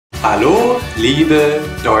Hallo, liebe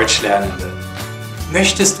Deutschlernende!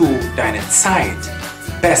 Möchtest du deine Zeit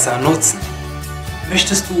besser nutzen?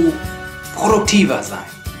 Möchtest du produktiver sein?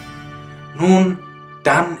 Nun,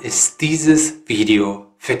 dann ist dieses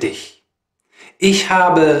Video für dich. Ich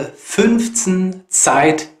habe 15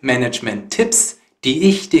 Zeitmanagement-Tipps, die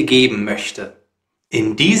ich dir geben möchte.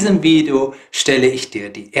 In diesem Video stelle ich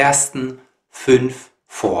dir die ersten 5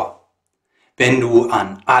 vor. Wenn du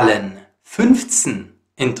an allen 15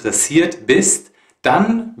 interessiert bist,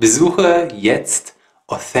 dann besuche jetzt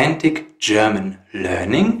Authentic German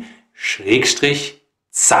Learning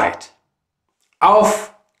 /Zeit.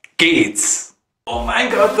 Auf geht's! Oh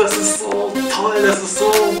mein Gott, das ist so toll, das ist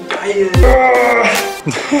so geil!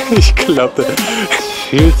 Ich glaube,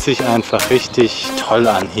 fühlt sich einfach richtig toll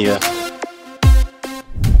an hier.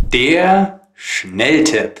 Der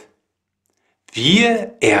Schnelltipp.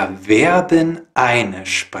 Wir erwerben eine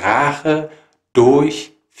Sprache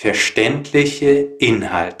durch verständliche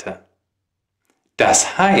Inhalte.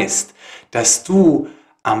 Das heißt, dass du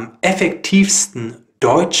am effektivsten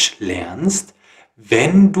Deutsch lernst,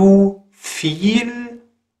 wenn du viel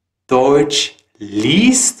Deutsch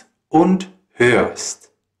liest und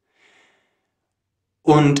hörst.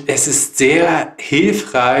 Und es ist sehr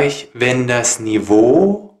hilfreich, wenn das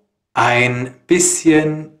Niveau ein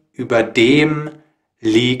bisschen über dem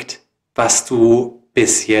liegt, was du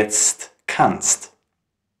bis jetzt kannst.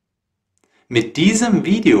 Mit diesem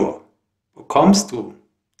Video bekommst du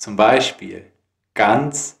zum Beispiel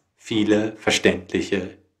ganz viele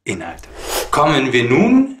verständliche Inhalte. Kommen wir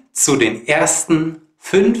nun zu den ersten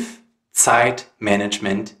 5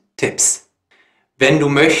 Zeitmanagement-Tipps. Wenn du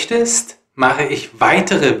möchtest, mache ich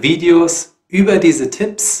weitere Videos über diese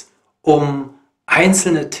Tipps, um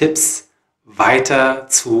einzelne Tipps weiter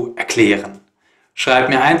zu erklären. Schreib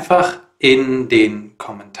mir einfach in den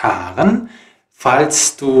Kommentaren,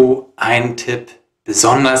 falls du einen Tipp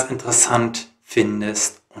besonders interessant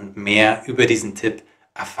findest und mehr über diesen Tipp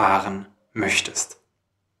erfahren möchtest.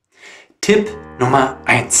 Tipp Nummer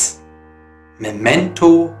 1.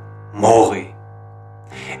 Memento Mori.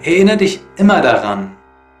 Erinnere dich immer daran,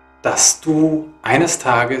 dass du eines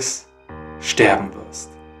Tages sterben wirst.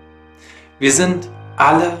 Wir sind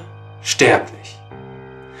alle sterblich.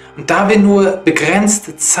 Und da wir nur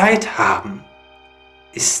begrenzte Zeit haben,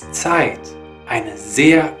 ist Zeit eine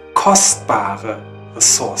sehr kostbare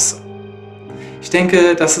Ressource. Ich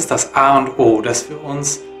denke, das ist das A und O, dass wir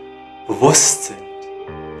uns bewusst sind,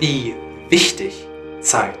 wie wichtig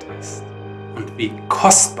Zeit ist und wie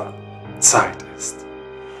kostbar Zeit ist.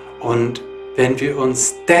 Und wenn wir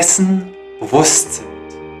uns dessen bewusst sind,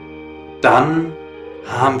 dann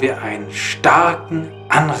haben wir einen starken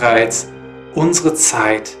Anreiz, unsere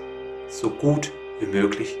Zeit so gut wie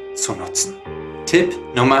möglich zu nutzen. Tipp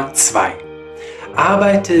Nummer 2.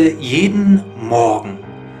 Arbeite jeden Morgen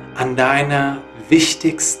an deiner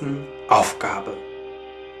wichtigsten Aufgabe.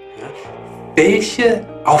 Ja? Welche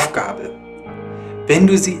Aufgabe, wenn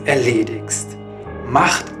du sie erledigst,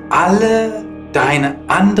 macht alle deine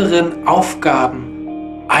anderen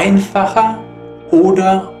Aufgaben einfacher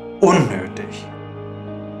oder unnötig?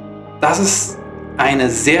 Das ist eine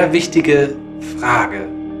sehr wichtige Frage,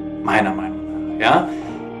 meiner Meinung nach. Ja?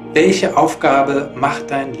 Welche Aufgabe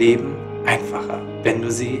macht dein Leben einfacher, wenn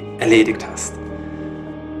du sie erledigt hast?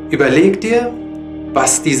 Überleg dir,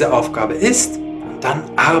 was diese Aufgabe ist, und dann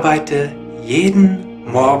arbeite jeden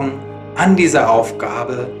Morgen an dieser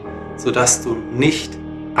Aufgabe, sodass du nicht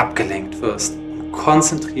abgelenkt wirst und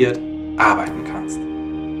konzentriert arbeiten kannst.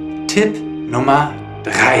 Tipp Nummer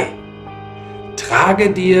 3.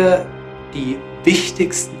 Trage dir die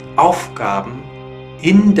wichtigsten Aufgaben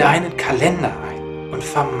in deinen Kalender ein und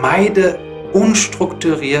vermeide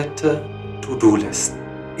unstrukturierte To-Do-Listen.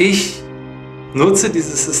 Ich nutze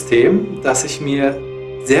dieses System, dass ich mir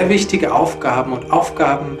sehr wichtige Aufgaben und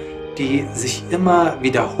Aufgaben, die sich immer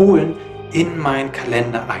wiederholen, in meinen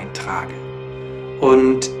Kalender eintrage.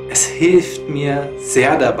 Und es hilft mir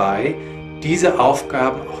sehr dabei, diese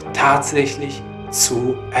Aufgaben auch tatsächlich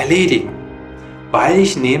zu erledigen, weil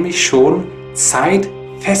ich nämlich schon Zeit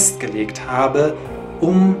festgelegt habe,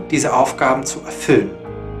 um diese Aufgaben zu erfüllen.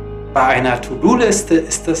 Bei einer To-Do-Liste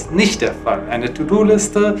ist das nicht der Fall. Eine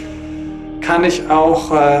To-Do-Liste kann ich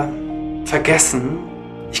auch vergessen.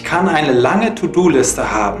 Ich kann eine lange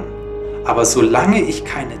To-Do-Liste haben, aber solange ich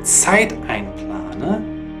keine Zeit einplane,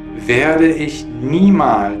 werde ich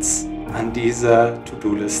niemals an dieser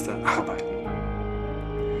To-Do-Liste arbeiten.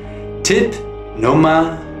 Tipp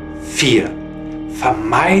Nummer 4.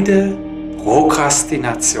 Vermeide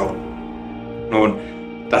Prokrastination. Nun,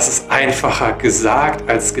 das ist einfacher gesagt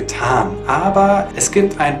als getan. Aber es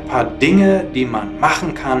gibt ein paar Dinge, die man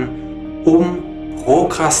machen kann, um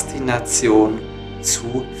Prokrastination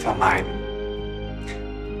zu vermeiden.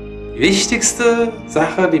 Die wichtigste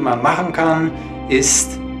Sache, die man machen kann,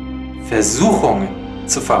 ist Versuchungen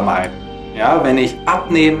zu vermeiden. Ja, wenn ich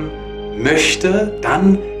abnehmen möchte,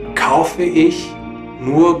 dann kaufe ich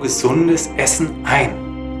nur gesundes Essen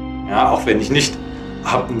ein. Ja, auch wenn ich nicht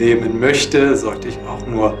abnehmen möchte, sollte ich auch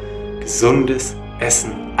nur gesundes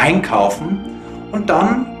Essen einkaufen. Und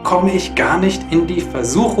dann komme ich gar nicht in die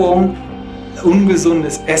Versuchung,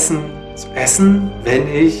 ungesundes Essen zu essen, wenn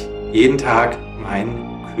ich jeden Tag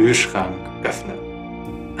meinen Kühlschrank öffne.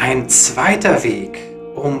 Ein zweiter Weg,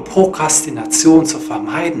 um Prokrastination zu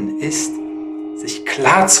vermeiden, ist, sich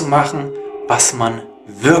klar zu machen, was man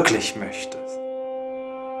wirklich möchte.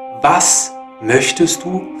 Was möchtest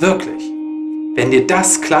du wirklich? Wenn dir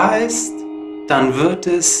das klar ist, dann wird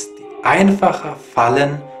es dir einfacher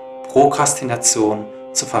fallen, Prokrastination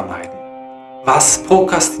zu vermeiden. Was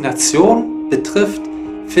Prokrastination betrifft,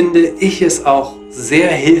 finde ich es auch sehr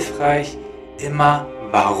hilfreich, immer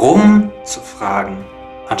warum zu fragen,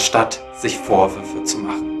 anstatt sich Vorwürfe zu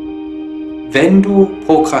machen. Wenn du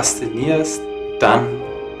prokrastinierst, dann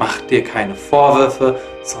mach dir keine Vorwürfe,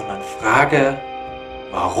 sondern frage,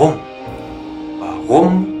 warum?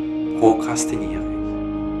 Warum prokrastiniere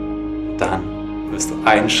ich? Dann wirst du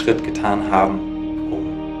einen Schritt getan haben,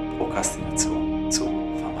 um Prokrastination zu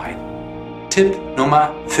vermeiden. Tipp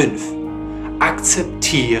Nummer 5.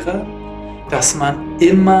 Akzeptiere, dass man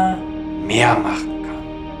immer mehr machen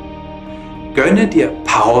kann. Gönne dir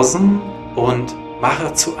Pausen und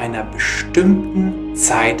mache zu einer bestimmten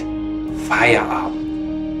Zeit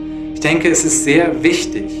Feierabend. Ich denke, es ist sehr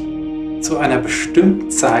wichtig, zu einer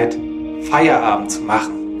bestimmten Zeit Feierabend zu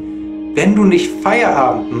machen. Wenn du nicht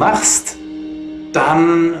Feierabend machst,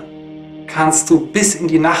 dann kannst du bis in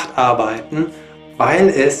die Nacht arbeiten, weil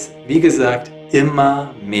es, wie gesagt,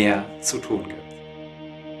 immer mehr zu tun gibt.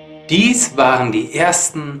 Dies waren die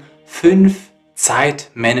ersten 5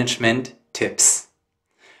 Zeitmanagement-Tipps.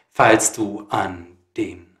 Falls du an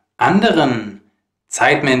den anderen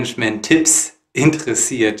Zeitmanagement-Tipps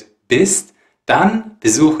interessiert bist, dann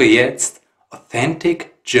besuche jetzt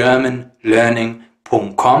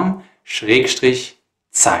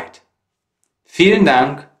authenticgermanlearning.com/Zeit. Vielen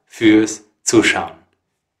Dank fürs Zuschauen.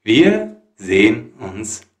 Wir sehen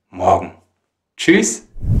uns morgen. Tschüss.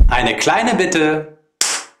 Eine kleine Bitte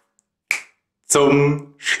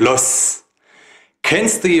zum Schluss.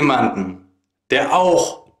 Kennst du jemanden, der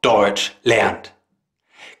auch Deutsch lernt?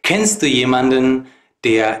 Kennst du jemanden,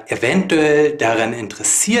 der eventuell daran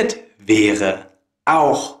interessiert wäre,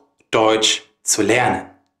 auch Deutsch zu lernen?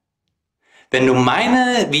 Wenn du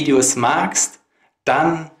meine Videos magst,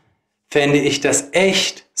 dann fände ich das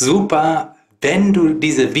echt super, wenn du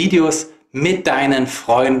diese Videos mit deinen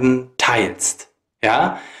Freunden teilst.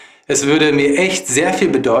 Ja? Es würde mir echt sehr viel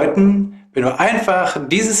bedeuten, wenn du einfach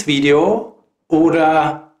dieses Video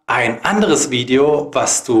oder ein anderes Video,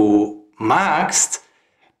 was du magst,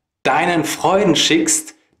 deinen Freunden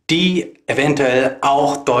schickst, die eventuell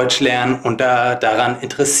auch Deutsch lernen und daran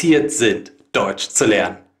interessiert sind, Deutsch zu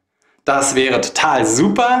lernen. Das wäre total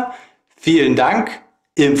super. Vielen Dank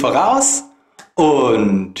im Voraus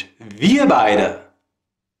und wir beide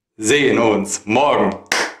sehen uns morgen.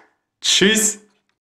 Tschüss.